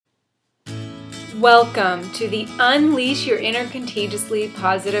Welcome to the Unleash Your Inner Contagiously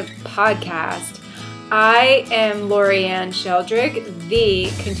Positive podcast. I am Lorianne Sheldrick, the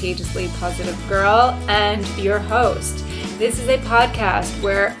Contagiously Positive Girl, and your host. This is a podcast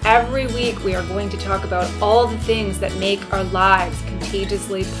where every week we are going to talk about all the things that make our lives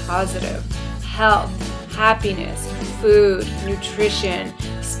contagiously positive. Health, happiness, food, nutrition,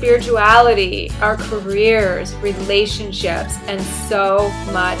 spirituality, our careers, relationships, and so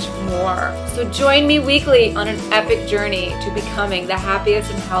much more. So join me weekly on an epic journey to becoming the happiest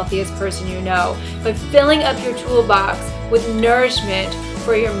and healthiest person you know by filling up your toolbox with nourishment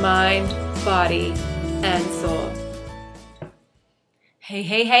for your mind, body, and soul.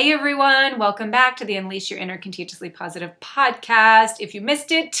 Hey everyone. Welcome back to the Unleash Your Inner Contagiously Positive podcast. If you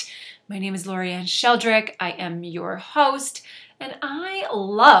missed it, my name is Lorianne Sheldrick. I am your host. And I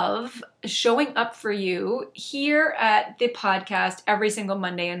love showing up for you here at the podcast every single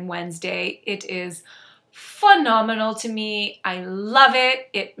Monday and Wednesday. It is phenomenal to me. I love it.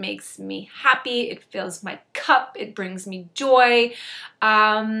 It makes me happy. It fills my cup. It brings me joy.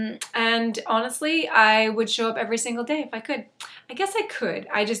 And honestly, I would show up every single day if I could. I guess I could.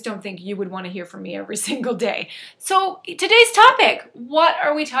 I just don't think you would want to hear from me every single day. So today's topic, what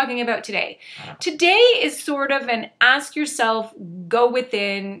are we talking about today? Today is sort of an ask yourself, go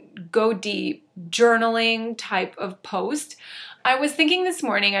within, go deep, journaling type of post. I was thinking this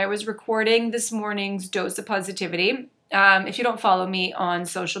morning, I was recording this morning's Dose of Positivity. If you don't follow me on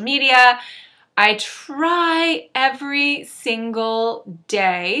social media, I try every single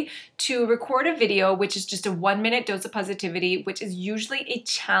day to record a video, which is just a 1-minute dose of positivity, which is usually a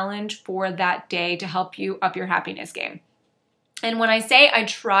challenge for that day to help you up your happiness game. And when I say I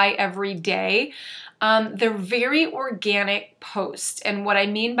try every day, they're very organic posts. And what I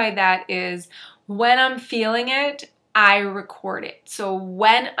mean by that is when I'm feeling it, I record it. So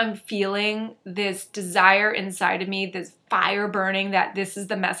when I'm feeling this desire inside of me, this fire burning that this is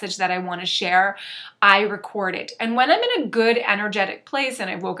the message that I want to share, I record it. And when I'm in a good energetic place and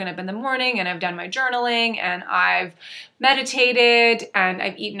I've woken up in the morning and I've done my journaling and I've meditated and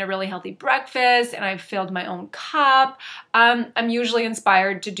I've eaten a really healthy breakfast and I've filled my own cup, I'm usually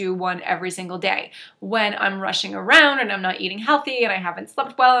inspired to do one every single day. When I'm rushing around and I'm not eating healthy and I haven't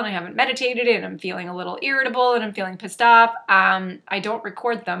slept well and I haven't meditated and I'm feeling a little irritable and I'm feeling pissed off, I don't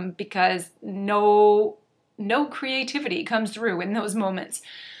record them because no creativity comes through in those moments.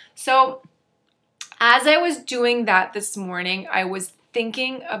 So as I was doing that this morning, I was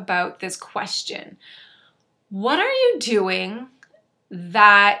thinking about this question. What are you doing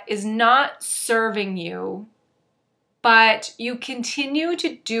that is not serving you, but you continue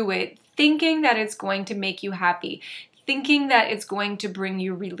to do it thinking that it's going to make you happy, thinking that it's going to bring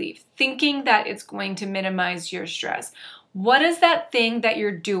you relief, thinking that it's going to minimize your stress? What is that thing that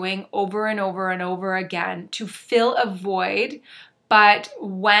you're doing over and over and over again to fill a void, but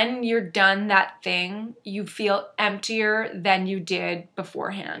when you're done that thing, you feel emptier than you did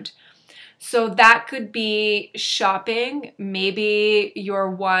beforehand? So that could be shopping. Maybe you're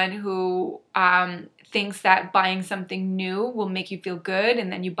one who thinks that buying something new will make you feel good, and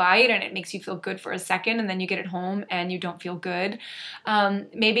then you buy it and it makes you feel good for a second, and then you get it home and you don't feel good.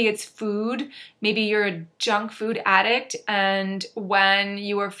 Maybe it's food. Maybe you're a junk food addict, and when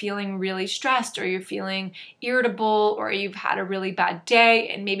you are feeling really stressed or you're feeling irritable or you've had a really bad day,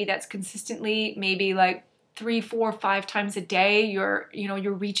 and maybe that's consistently, maybe like 3, 4, 5 times a day, you're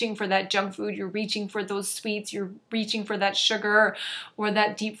reaching for that junk food, you're reaching for those sweets, you're reaching for that sugar or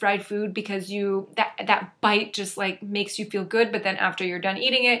that deep fried food because that bite just like makes you feel good, but then after you're done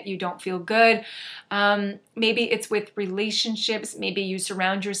eating it, you don't feel good. Maybe it's with relationships. Maybe you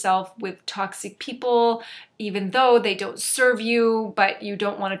surround yourself with toxic people, even though they don't serve you, but you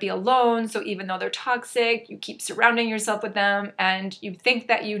don't want to be alone. So even though they're toxic, you keep surrounding yourself with them and you think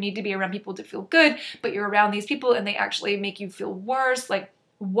that you need to be around people to feel good, but you're around these people and they actually make you feel worse. Like,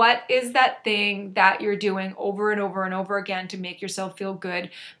 what is that thing that you're doing over and over and over again to make yourself feel good,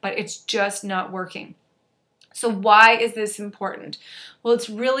 but it's just not working? So why is this important? Well, it's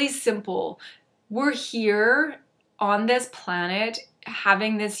really simple. We're here on this planet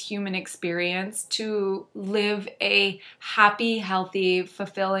having this human experience to live a happy, healthy,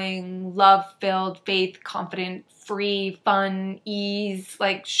 fulfilling, love-filled, faith, confident, free, fun, ease,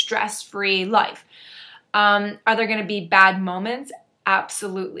 like stress-free life. Are there going to be bad moments?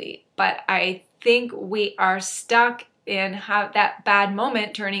 Absolutely. But I think we are stuck in have that bad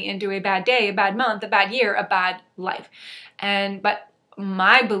moment turning into a bad day, a bad month, a bad year, a bad life. But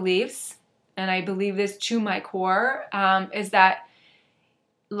my beliefs, and I believe this to my core, is that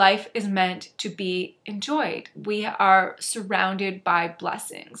life is meant to be enjoyed. We are surrounded by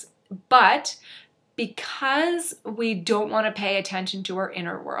blessings. But because we don't want to pay attention to our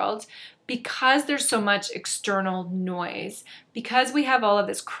inner world, because there's so much external noise, because we have all of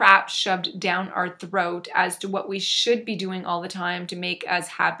this crap shoved down our throat as to what we should be doing all the time to make us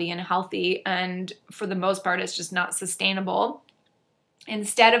happy and healthy, and for the most part, it's just not sustainable.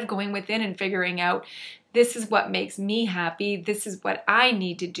 Instead of going within and figuring out, this is what makes me happy, this is what I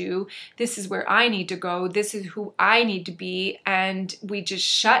need to do, this is where I need to go, this is who I need to be, and we just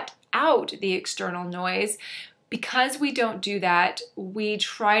shut out the external noise. Because we don't do that, we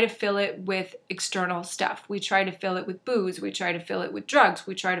try to fill it with external stuff. We try to fill it with booze. We try to fill it with drugs.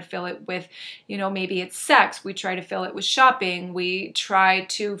 We try to fill it with, maybe it's sex. We try to fill it with shopping. We try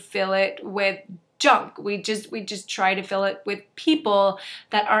to fill it with junk. We just try to fill it with people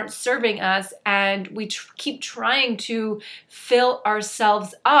that aren't serving us, and we keep trying to fill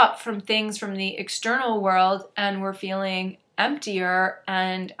ourselves up from things from the external world, and we're feeling emptier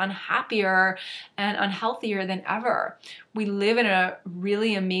and unhappier and unhealthier than ever. We live in a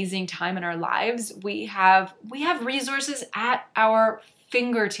really amazing time in our lives. We have resources at our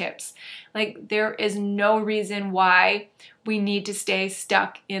fingertips. Like, there is no reason why we need to stay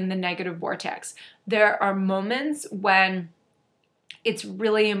stuck in the negative vortex. There are moments when it's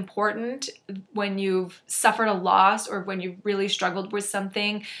really important, when you've suffered a loss or when you've really struggled with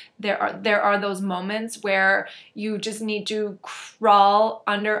something. There are those moments where you just need to crawl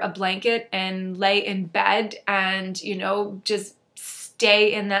under a blanket and lay in bed and, just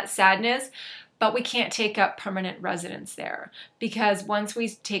stay in that sadness. But we can't take up permanent residence there, because once we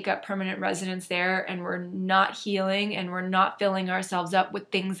take up permanent residence there and we're not healing and we're not filling ourselves up with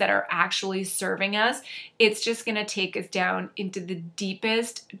things that are actually serving us, it's just going to take us down into the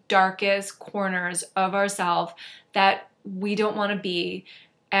deepest, darkest corners of ourselves that we don't want to be.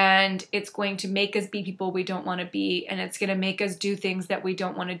 And it's going to make us be people we don't want to be. And it's going to make us do things that we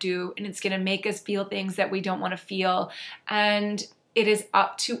don't want to do. And it's going to make us feel things that we don't want to feel. And it is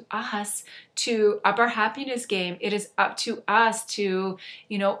up to us to up our happiness game. It is up to us to,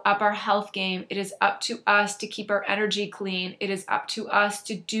 up our health game. It is up to us to keep our energy clean. It is up to us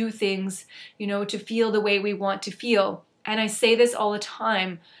to do things, to feel the way we want to feel. And I say this all the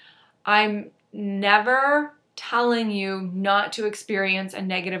time. I'm never telling you not to experience a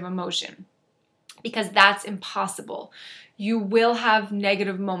negative emotion, because that's impossible. You will have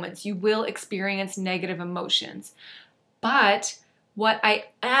negative moments. You will experience negative emotions. But what I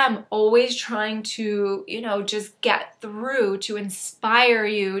am always trying to, just get through, to inspire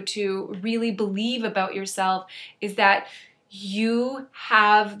you to really believe about yourself, is that you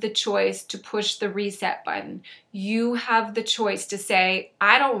have the choice to push the reset button. You have the choice to say,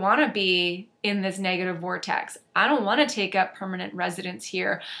 I don't want to be in this negative vortex. I don't want to take up permanent residence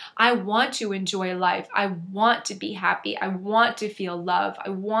here. I want to enjoy life. I want to be happy. I want to feel love. I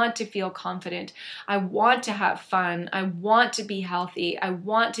want to feel confident. I want to have fun. I want to be healthy. I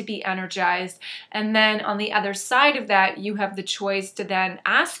want to be energized. And then on the other side of that, you have the choice to then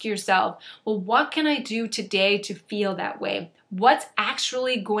ask yourself, well, what can I do today to feel that way? What's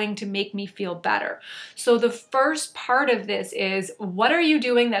actually going to make me feel better? So the first part of this is, what are you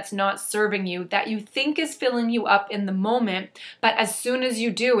doing that's not serving you, that you think is filling you up in the moment, but as soon as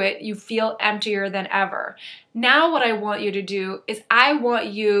you do it, you feel emptier than ever? Now what I want you to do is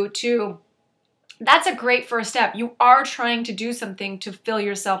that's a great first step. You are trying to do something to fill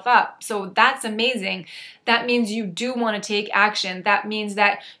yourself up. So that's amazing. That means you do want to take action. That means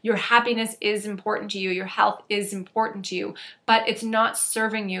that your happiness is important to you. Your health is important to you, but it's not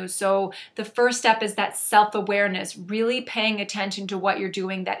serving you. So the first step is that self-awareness, really paying attention to what you're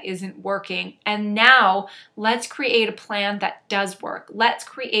doing that isn't working. And now let's create a plan that does work. Let's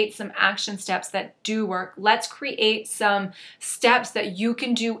create some action steps that do work. Let's create some steps that you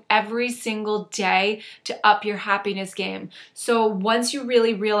can do every single day to up your happiness game. So once you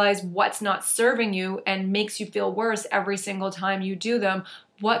really realize what's not serving you and makes you feel worse every single time you do them,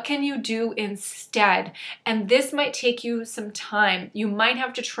 what can you do instead? And this might take you some time. You might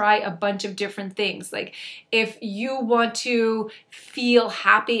have to try a bunch of different things. Like, if you want to feel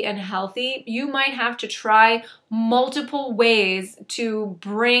happy and healthy, you might have to try multiple ways to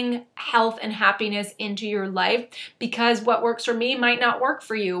bring health and happiness into your life, because what works for me might not work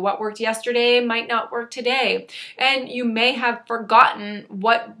for you. What worked yesterday might not work today. And you may have forgotten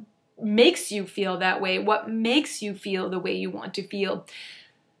what makes you feel that way, what makes you feel the way you want to feel.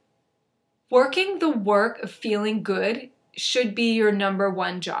 Working the work of feeling good should be your number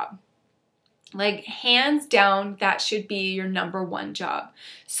one job. Like, hands down, that should be your number one job.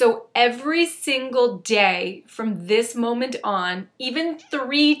 So every single day from this moment on, even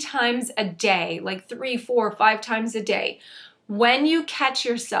 3 times a day, like 3, 4, 5 times a day, when you catch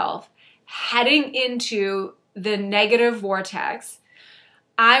yourself heading into the negative vortex,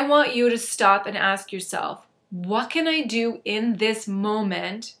 I want you to stop and ask yourself, what can I do in this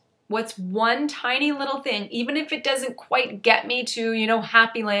moment? What's one tiny little thing, even if it doesn't quite get me to,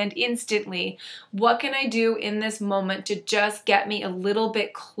 happy land instantly, what can I do in this moment to just get me a little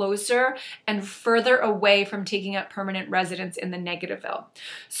bit closer and further away from taking up permanent residence in the Negativeville?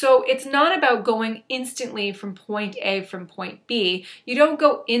 So it's not about going instantly from point A from point B. You don't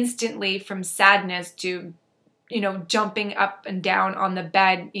go instantly from sadness to, jumping up and down on the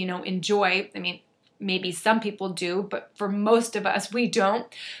bed, in joy. I mean, maybe some people do, but for most of us, we don't.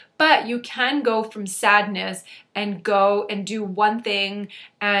 But you can go from sadness and go and do one thing,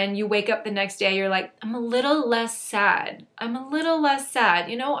 and you wake up the next day, you're like, I'm a little less sad. I'm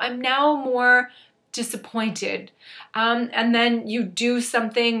now more disappointed. And then you do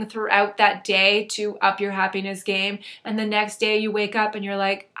something throughout that day to up your happiness game. And the next day you wake up and you're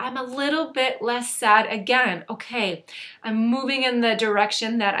like, I'm a little bit less sad again. Okay, I'm moving in the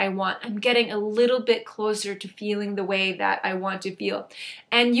direction that I want. I'm getting a little bit closer to feeling the way that I want to feel.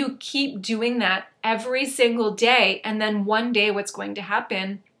 And you keep doing that every single day. And then one day what's going to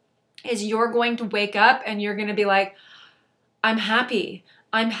happen is you're going to wake up and you're going to be like, I'm happy.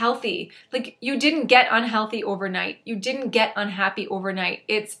 I'm healthy. Like, you didn't get unhealthy overnight. You didn't get unhappy overnight.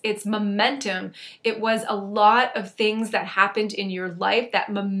 It's momentum. It was a lot of things that happened in your life,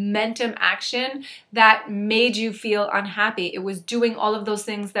 that momentum action that made you feel unhappy. It was doing all of those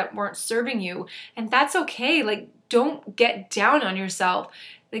things that weren't serving you. And that's okay. Like, don't get down on yourself.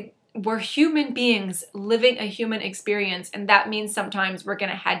 Like, we're human beings living a human experience, and that means sometimes we're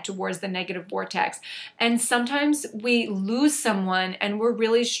going to head towards the negative vortex. And sometimes we lose someone and we're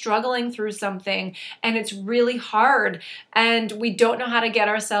really struggling through something and it's really hard and we don't know how to get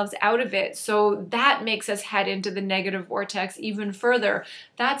ourselves out of it. So that makes us head into the negative vortex even further.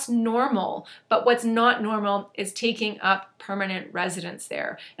 That's normal. But what's not normal is taking up permanent residence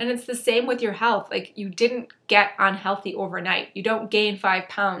there. And it's the same with your health. Like, you didn't get unhealthy overnight. You don't gain 5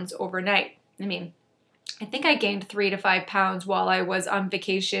 pounds overnight. I mean, I think I gained 3 to 5 pounds while I was on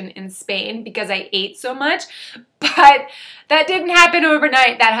vacation in Spain because I ate so much, but that didn't happen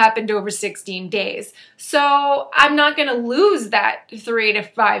overnight. That happened over 16 days. So I'm not going to lose that 3 to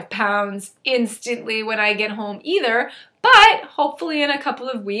 5 pounds instantly when I get home either. But hopefully in a couple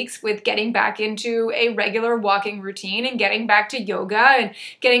of weeks, with getting back into a regular walking routine and getting back to yoga and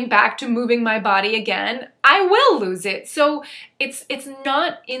getting back to moving my body again, I will lose it. So it's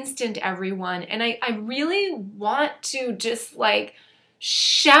not instant, everyone. And I really want to just like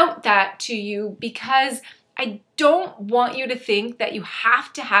shout that to you, because I don't want you to think that you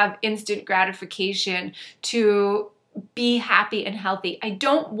have to have instant gratification to be happy and healthy. I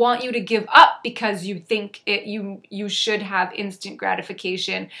don't want you to give up because you think you should have instant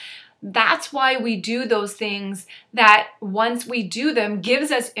gratification. That's why we do those things that once we do them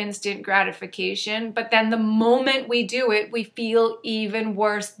gives us instant gratification, but then the moment we do it, we feel even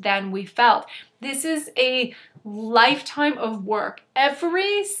worse than we felt. This is a lifetime of work.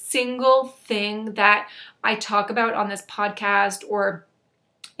 Every single thing that I talk about on this podcast, or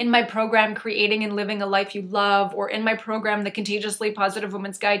in my program, Creating and Living a Life You Love, or in my program, The Contagiously Positive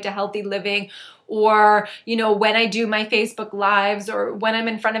Woman's Guide to Healthy Living, or, when I do my Facebook Lives, or when I'm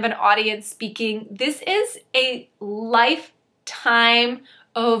in front of an audience speaking, this is a lifetime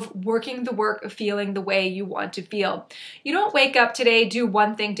of working the work of feeling the way you want to feel. You don't wake up today, do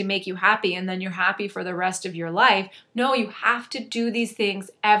one thing to make you happy, and then you're happy for the rest of your life. No, you have to do these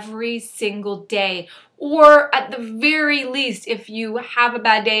things every single day. Or at the very least, if you have a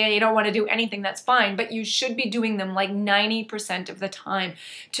bad day and you don't want to do anything, that's fine, but you should be doing them like 90% of the time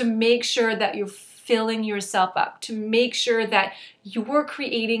to make sure that you're filling yourself up, to make sure that you're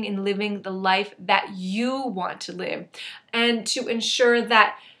creating and living the life that you want to live, and to ensure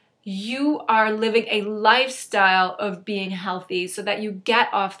that you are living a lifestyle of being healthy so that you get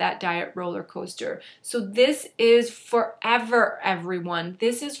off that diet roller coaster. So this is forever, everyone.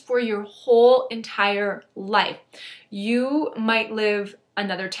 This is for your whole entire life. You might live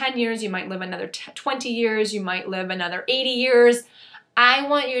another 10 years, you might live another 20 years, you might live another 80 years. I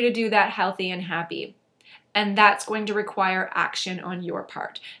want you to do that healthy and happy. And that's going to require action on your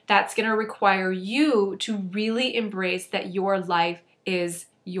part. That's going to require you to really embrace that your life is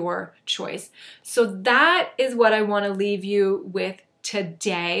your choice. So that is what I want to leave you with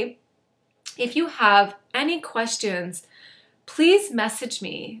today. If you have any questions, please message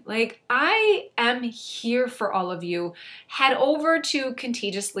me. Like, I am here for all of you. Head over to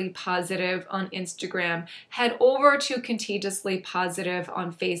Contagiously Positive on Instagram. Head over to Contagiously Positive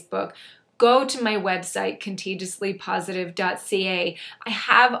on Facebook. go to my website, contagiouslypositive.ca. I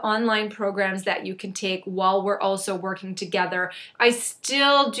have online programs that you can take while we're also working together. I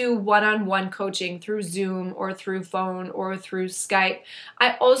still do one-on-one coaching through Zoom or through phone or through Skype.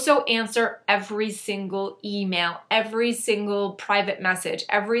 I also answer every single email, every single private message,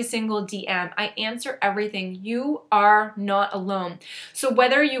 every single DM. I answer everything. You are not alone. So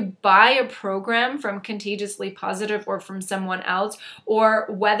whether you buy a program from Contagiously Positive or from someone else, or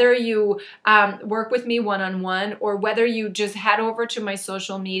whether you work with me one-on-one, or whether you just head over to my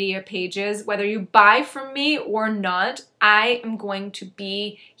social media pages, whether you buy from me or not, I am going to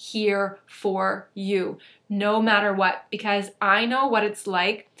be here for you no matter what, because I know what it's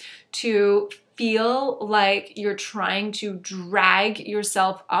like to feel like you're trying to drag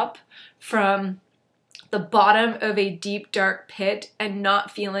yourself up from the bottom of a deep, dark pit and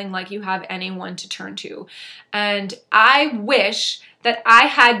not feeling like you have anyone to turn to. And I wish that I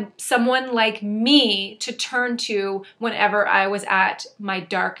had someone like me to turn to whenever I was at my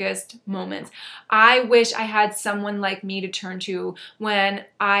darkest moments. I wish I had someone like me to turn to when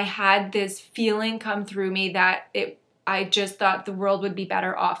I had this feeling come through me that I just thought the world would be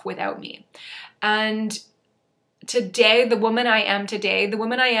better off without me. And today, the woman I am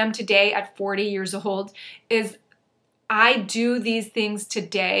today at 40 years old is I do these things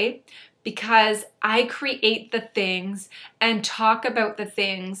today because I create the things and talk about the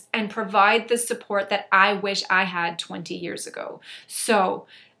things and provide the support that I wish I had 20 years ago. So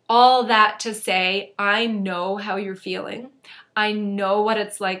all that to say, I know how you're feeling. I know what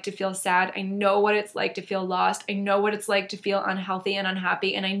it's like to feel sad. I know what it's like to feel lost. I know what it's like to feel unhealthy and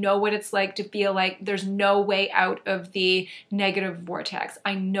unhappy. And I know what it's like to feel like there's no way out of the negative vortex.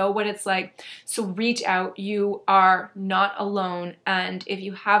 I know what it's like. So reach out. You are not alone. And if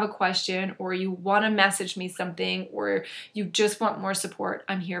you have a question or you want to message me something or you just want more support,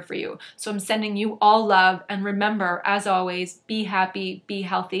 I'm here for you. So I'm sending you all love. And remember, as always, be happy, be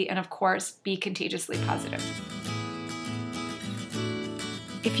healthy, and of course, be contagiously positive.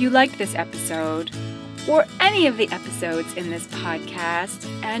 If you liked this episode or any of the episodes in this podcast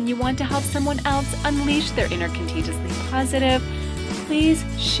and you want to help someone else unleash their inner contagiously positive, please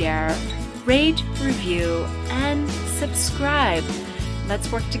share, rate, review, and subscribe.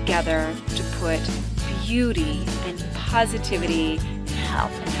 Let's work together to put beauty and positivity,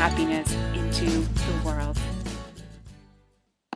 health and happiness into the world.